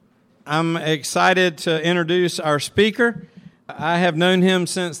I'm excited to introduce our speaker. I have known him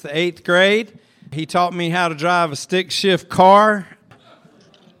since the 8th grade. He taught me how to drive a stick shift car.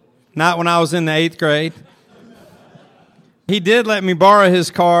 Not when I was in the 8th grade. He did let me borrow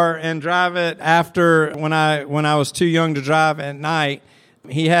his car and drive it after when I was too young to drive at night.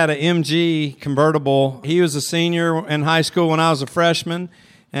 He had an MG convertible. He was a senior in high school when I was a freshman.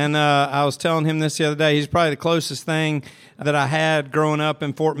 And I was telling him this the other day. He's probably the closest thing that I had growing up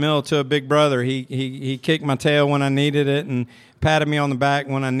in Fort Mill to a big brother. He kicked my tail when I needed it and patted me on the back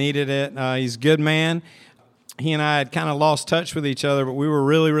when I needed it. He's a good man. He and I had kind of lost touch with each other, but we were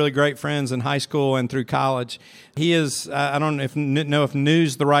really, really great friends in high school and through college. He is, I don't know if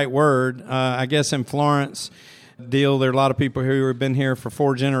new's the right word. I guess in Florence deal, there are a lot of people who have been here for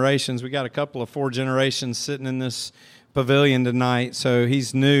 4 generations. We got a couple of 4 generations sitting in this pavilion tonight, so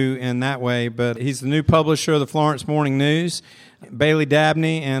he's new in that way, but he's the new publisher of the Florence Morning News, Bailey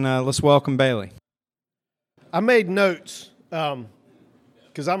Dabney, and let's welcome Bailey. I made notes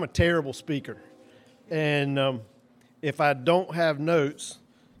because I'm a terrible speaker. And if I don't have notes,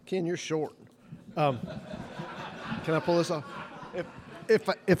 Ken, you're short. Can I pull this off?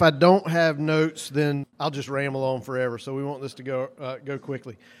 If I don't have notes, then I'll just ramble on forever. So we want this to go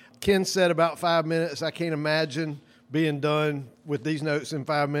quickly. Ken said about 5 minutes. I can't imagine being done with these notes in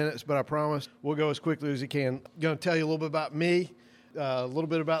 5 minutes, but I promise we'll go as quickly as he can. I'm going to tell you a little bit about me, a little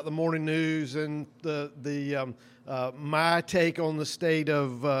bit about the morning news, and my take on the state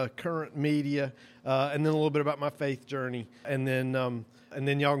of current media. And then a little bit about my faith journey, and then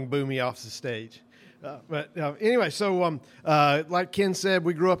y'all can boo me off the stage. Anyway, so like Ken said,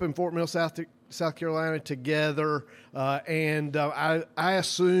 we grew up in Fort Mill, South Carolina together, and I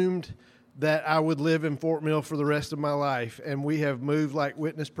assumed that I would live in Fort Mill for the rest of my life, and we have moved like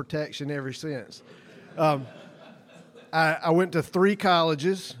witness protection ever since. I went to 3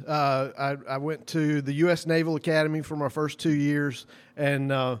 colleges. I went to the U.S. Naval Academy for my first 2 years,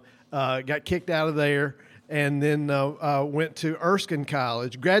 and got kicked out of there, and then went to Erskine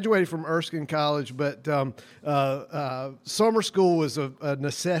College. Graduated from Erskine College, but summer school was a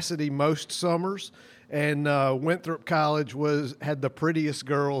necessity most summers, and Winthrop College had the prettiest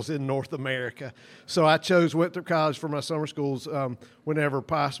girls in North America. So I chose Winthrop College for my summer schools whenever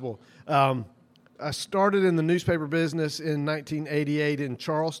possible. I started in the newspaper business in 1988 in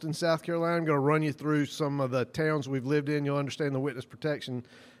Charleston, South Carolina. I'm going to run you through some of the towns we've lived in. You'll understand the witness protection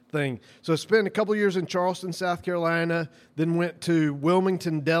thing. So I spent a couple years in Charleston, South Carolina, then went to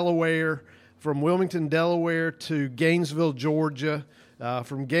Wilmington, Delaware, from Wilmington, Delaware to Gainesville, Georgia,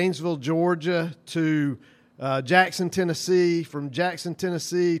 from Gainesville, Georgia to Jackson, Tennessee, from Jackson,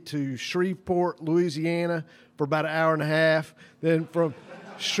 Tennessee to Shreveport, Louisiana for about an hour and a half, then from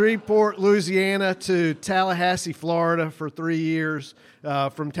Shreveport, Louisiana to Tallahassee, Florida for 3 years,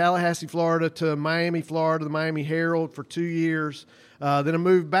 from Tallahassee, Florida to Miami, Florida, the Miami Herald for 2 years. Then I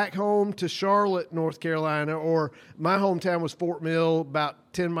moved back home to Charlotte, North Carolina, or my hometown was Fort Mill,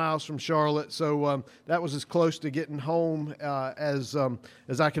 about 10 miles from Charlotte, so that was as close to getting home as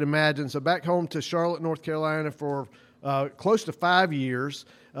I could imagine. So back home to Charlotte, North Carolina for close to 5 years,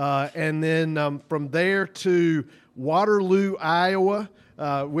 and then from there to Waterloo, Iowa,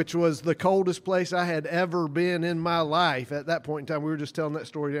 which was the coldest place I had ever been in my life. At that point in time, we were just telling that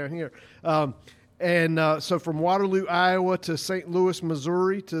story down here. So from Waterloo, Iowa to St. Louis,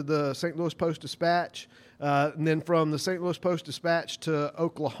 Missouri to the St. Louis Post-Dispatch, and then from the St. Louis Post-Dispatch to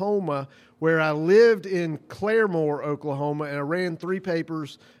Oklahoma, where I lived in Claremore, Oklahoma, and I ran 3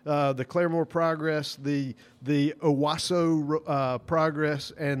 papers, the Claremore Progress, the Owasso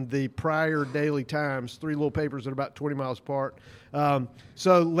Progress, and the Pryor Daily Times, 3 little papers that are about 20 miles apart.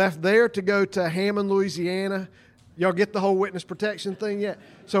 So left there to go to Hammond, Louisiana. Y'all get the whole witness protection thing yet?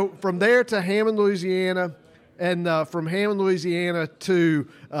 So from there to Hammond, Louisiana, and from Hammond, Louisiana to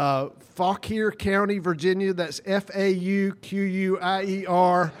Fauquier County, Virginia. That's Fauquier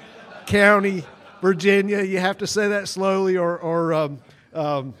County, Virginia. You have to say that slowly, or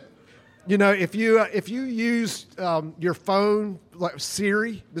if you use your phone like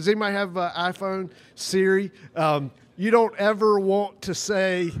Siri. Does anybody have an iPhone? Siri. You don't ever want to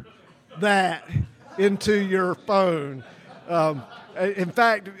say that into your phone. In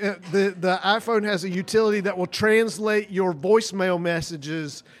fact, the iPhone has a utility that will translate your voicemail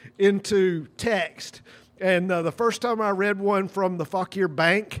messages into text. And the first time I read one from the Fauquier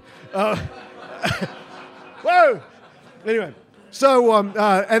Bank, whoa! Anyway, so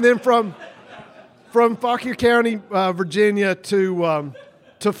and then from Fauquier County, Virginia to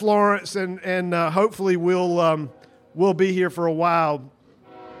Florence, and hopefully we'll be here for a while.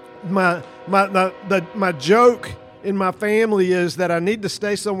 My joke in my family is that I need to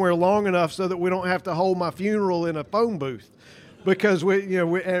stay somewhere long enough so that we don't have to hold my funeral in a phone booth, because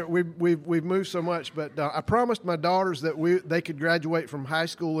we've moved so much. But I promised my daughters that they could graduate from high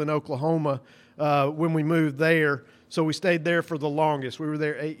school in Oklahoma when we moved there, so we stayed there for the longest. We were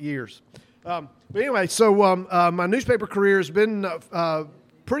there 8 years. But anyway, so my newspaper career has been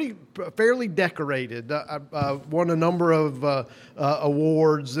fairly decorated. I won a number of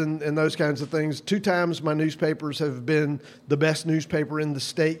awards and those kinds of things. 2 times my newspapers have been the best newspaper in the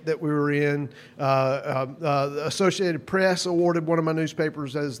state that we were in. The Associated Press awarded one of my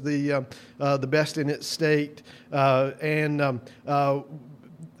newspapers as the best in its state.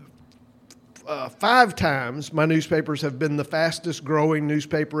 5 times my newspapers have been the fastest growing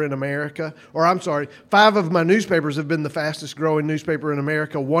newspaper in America. Or I'm sorry, 5 of my newspapers have been the fastest growing newspaper in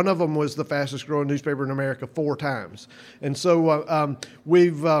America. One of them was the fastest growing newspaper in America 4 times. And so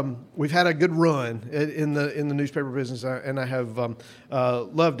we've had a good run in the newspaper business, and I have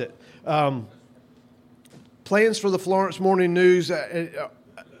loved it. Plans for the Florence Morning News.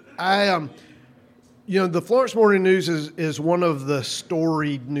 The Florence Morning News is one of the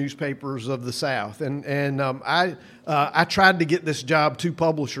storied newspapers of the South, and I tried to get this job 2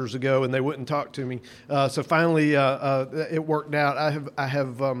 publishers ago, and they wouldn't talk to me. So finally, it worked out. I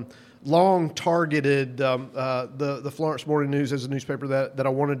have long targeted the Florence Morning News as a newspaper that I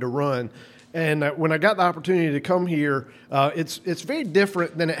wanted to run. And when I got the opportunity to come here, it's very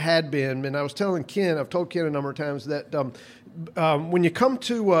different than it had been. And I was telling Ken, I've told Ken a number of times that when you come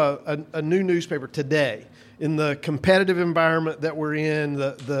to a new newspaper today, in the competitive environment that we're in,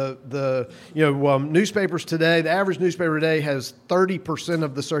 newspapers today, the average newspaper today has 30%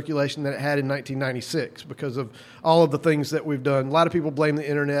 of the circulation that it had in 1996 because of all of the things that we've done. A lot of people blame the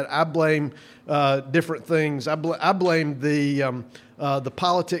internet. I blame different things. I blame the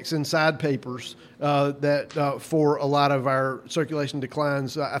politics inside papers that for a lot of our circulation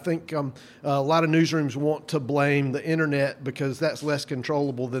declines. I think a lot of newsrooms want to blame the internet because that's less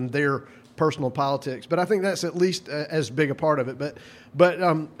controllable than their personal politics. But I think that's at least as big a part of it. But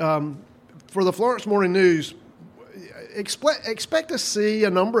for the Florence Morning News, expect to see a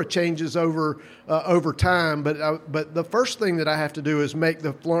number of changes over time, but the first thing that I have to do is make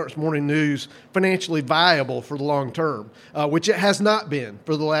the Florence Morning News financially viable for the long term, which it has not been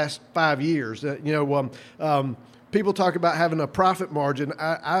for the last 5 years. People talk about having a profit margin.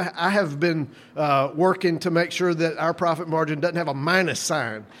 I have been working to make sure that our profit margin doesn't have a minus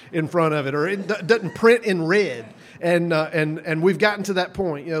sign in front of it, or it doesn't print in red. And we've gotten to that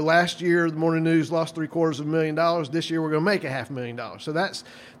point. Last year the Morning News lost $750,000. This year we're going to make $500,000. So that's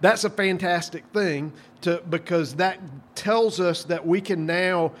a fantastic thing because that tells us that we can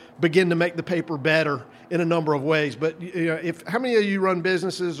now begin to make the paper better in a number of ways. But how many of you run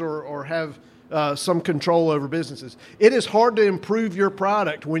businesses or have some control over businesses? It is hard to improve your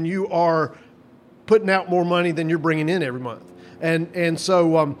product when you are putting out more money than you're bringing in every month. And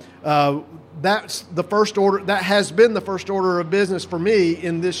so that's the first order. That has been the first order of business for me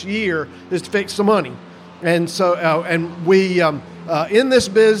in this year, is to fix the money. And so and we in this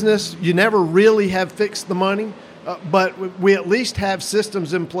business, you never really have fixed the money, but we at least have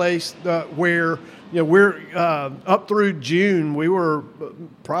systems in place where we're up through June, we were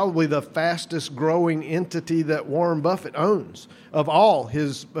probably the fastest growing entity that Warren Buffett owns of all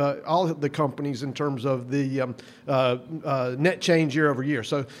the companies in terms of the net change year over year.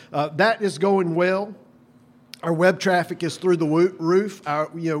 So that is going well. Our web traffic is through the roof.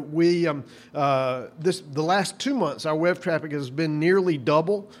 The last 2 months, our web traffic has been nearly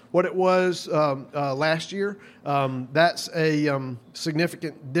double what it was last year. That's a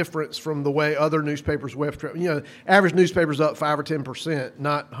significant difference from the way other newspapers' web traffic. Average newspapers up 5 or 10%,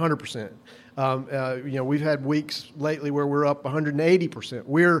 not 100%. We've had weeks lately where we're up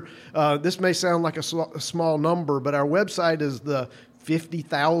 180%. This may sound like a small number, but our website is the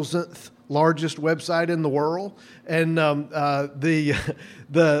 50,000th largest website in the world, and the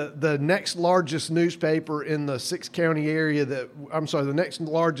next largest newspaper in the 6-county area the next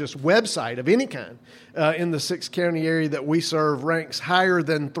largest website of any kind in the 6-county area that we serve ranks higher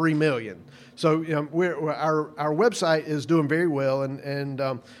than 3 million. So our website is doing very well,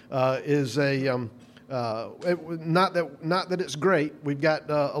 and is a not that it's great. We've got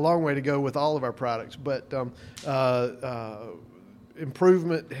a long way to go with all of our products, but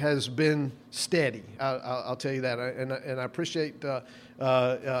improvement has been steady. I'll tell you that, and I appreciate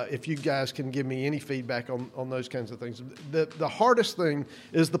if you guys can give me any feedback on those kinds of things. The hardest thing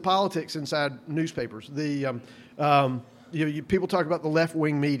is the politics inside newspapers. People talk about the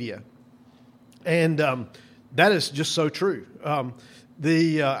left-wing media, and that is just so true.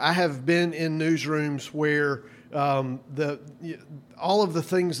 I have been in newsrooms where All of the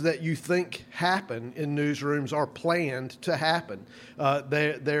things that you think happen in newsrooms are planned to happen.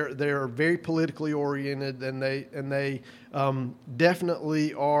 They're very politically oriented, and they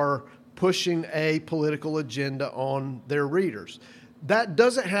definitely are pushing a political agenda on their readers. That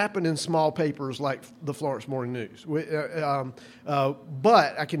doesn't happen in small papers like the Florence Morning News.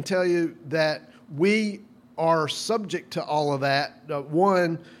 But I can tell you that we are subject to all of that.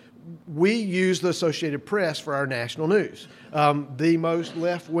 One, we use the Associated Press for our national news, the most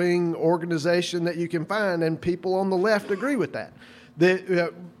left-wing organization that you can find, and people on the left agree with that.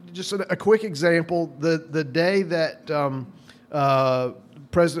 Just a quick example, the day that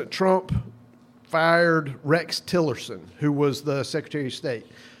President Trump fired Rex Tillerson, who was the Secretary of State.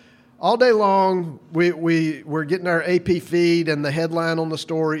 All day long, we're getting our AP feed, and the headline on the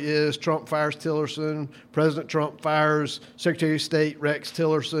story is Trump fires Tillerson, President Trump fires Secretary of State Rex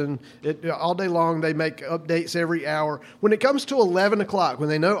Tillerson. All day long, they make updates every hour. When it comes to 11 o'clock, when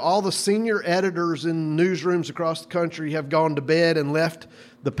they know all the senior editors in newsrooms across the country have gone to bed and left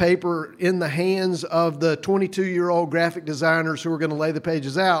the paper in the hands of the 22-year-old graphic designers who are going to lay the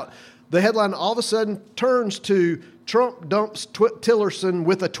pages out, the headline all of a sudden turns to Trump dumps Tillerson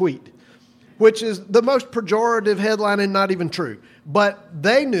with a tweet, which is the most pejorative headline and not even true. But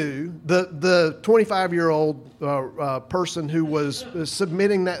they knew, the 25-year-old person who was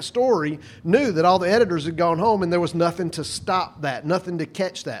submitting that story knew that all the editors had gone home and there was nothing to stop that, nothing to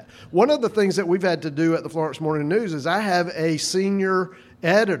catch that. One of the things that we've had to do at the Florence Morning News is I have a senior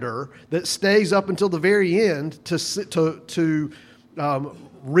editor that stays up until the very end to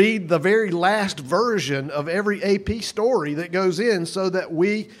read the very last version of every AP story that goes in so that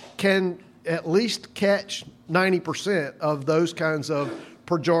we can at least catch 90% of those kinds of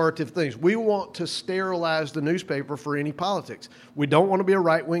pejorative things. We want to sterilize the newspaper for any politics. We don't want to be a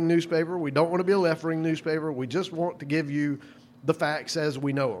right-wing newspaper. We don't want to be a left-wing newspaper. We just want to give you the facts as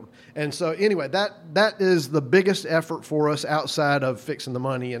we know them. And so anyway, that is the biggest effort for us outside of fixing the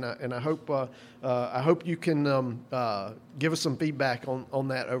money, and I hope you can give us some feedback on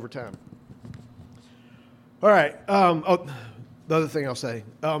that over time. All right. The other thing I'll say,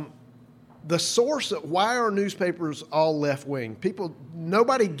 the source of why are newspapers all left wing?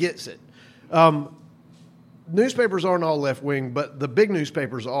 Nobody gets it. Newspapers aren't all left wing, but the big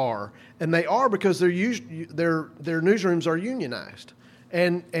newspapers are, and they are because their newsrooms are unionized.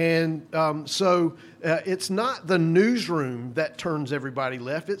 So it's not the newsroom that turns everybody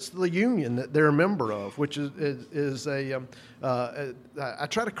left. It's the union that they're a member of, which is I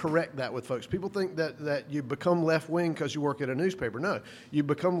try to correct that with folks. People think that you become left-wing because you work at a newspaper. No, you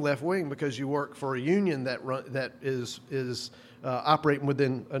become left-wing because you work for a union that is operating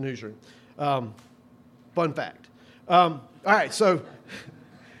within a newsroom. Fun fact. All right, so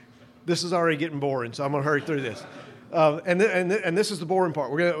this is already getting boring, so I'm going to hurry through this. And this is the boring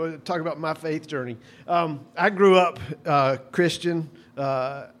part. We're going to talk about my faith journey. I grew up Christian.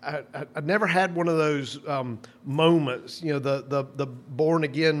 I never had one of those moments, the born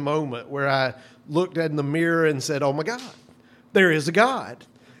again moment where I looked in the mirror and said, "Oh my God, there is a God,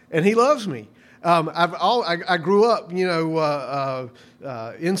 and He loves me." I grew up,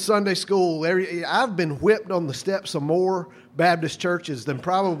 in Sunday school. I've been whipped on the steps of more Baptist churches than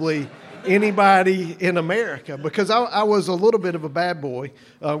probably anybody in America, because I was a little bit of a bad boy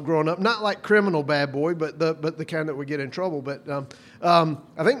growing up. Not like criminal bad boy, but the kind that would get in trouble. But I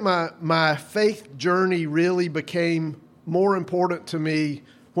think my faith journey really became more important to me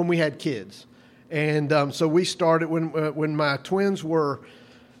when we had kids, and so we started when my twins were.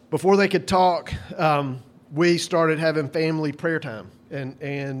 Before they could talk, we started having family prayer time,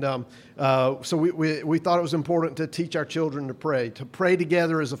 and so we thought it was important to teach our children to pray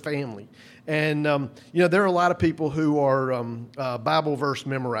together as a family. And there are a lot of people who are Bible verse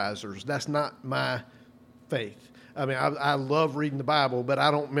memorizers. That's not my faith. I mean, I love reading the Bible, but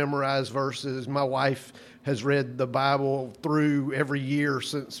I don't memorize verses. My wife has read the Bible through every year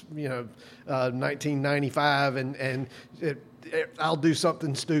since 1995, and I'll do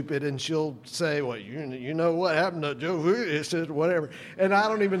something stupid, and she'll say, "Well, you know what happened to Joe Lewis," or whatever, and I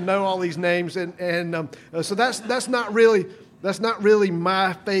don't even know all these names, and so that's not really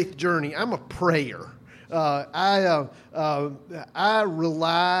my faith journey. I'm a prayer. I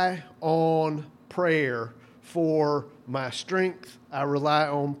rely on prayer for my strength. I rely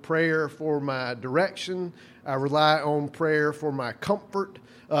on prayer for my direction. I rely on prayer for my comfort.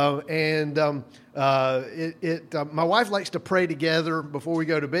 My wife likes to pray together before we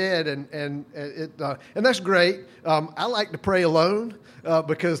go to bed, and that's great. I like to pray alone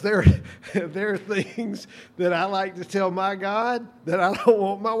because there are things that I like to tell my God that I don't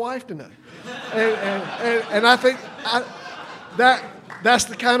want my wife to know, and I think that's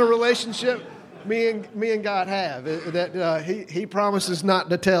the kind of relationship me and God have. That He promises not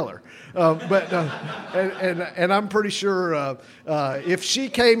to tell her. And I'm pretty sure if she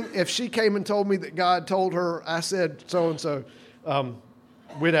came and told me that God told her I said so and so,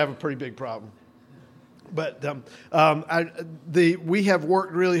 we'd have a pretty big problem. But we have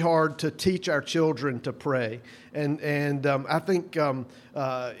worked really hard to teach our children to pray, and I think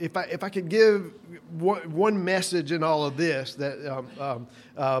if I could give one message in all of this,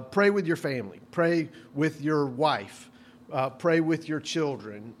 that pray with your family, pray with your wife. Pray with your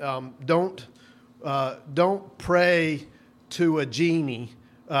children. Don't pray to a genie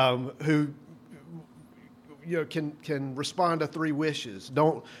who can respond to 3 wishes.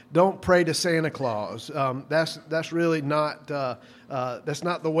 Don't pray to Santa Claus. That's really not that's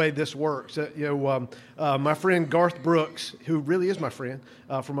not the way this works. My friend Garth Brooks, who really is my friend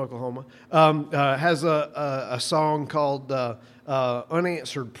from Oklahoma, has a song called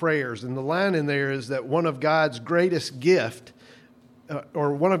Unanswered Prayers, and the line in there is that one of God's greatest gifts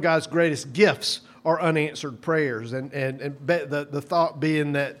are unanswered prayers, and the thought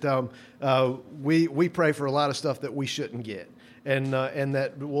being that we pray for a lot of stuff that we shouldn't get, and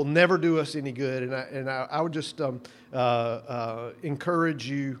that will never do us any good. And I would just encourage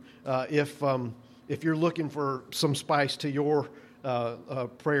you, if you're looking for some spice to your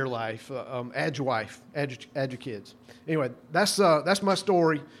prayer life, add your wife, add your kids. Anyway, that's my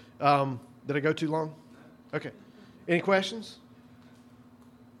story. Did I go too long? Okay. Any questions?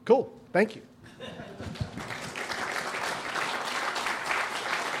 Cool. Thank you.